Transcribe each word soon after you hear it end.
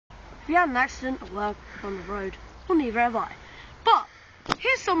you had an accident at work on the road, well, neither have I. But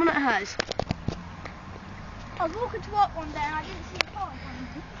here's someone that has. I was walking to work one day and I didn't see a car in front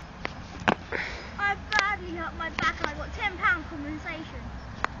of me. I badly hurt my back and I got £10 compensation.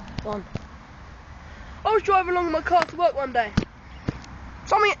 One. I was driving along in my car to work one day.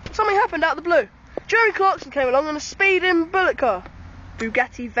 Something happened out of the blue. Jerry Clarkson came along in a speeding bullet car,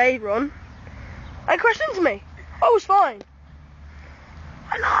 Bugatti Veyron, and crashed into me. I was fine.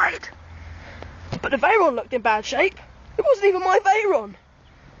 I lied. But the Veyron looked in bad shape. It wasn't even my Veyron.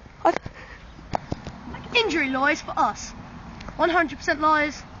 Injury lawyers for us. 100%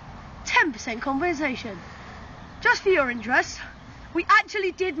 lies, 10% compensation. Just for your interest, we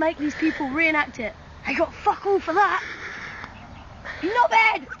actually did make these people reenact it. They got fuck all for that. You're not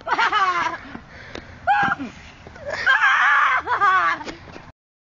bad.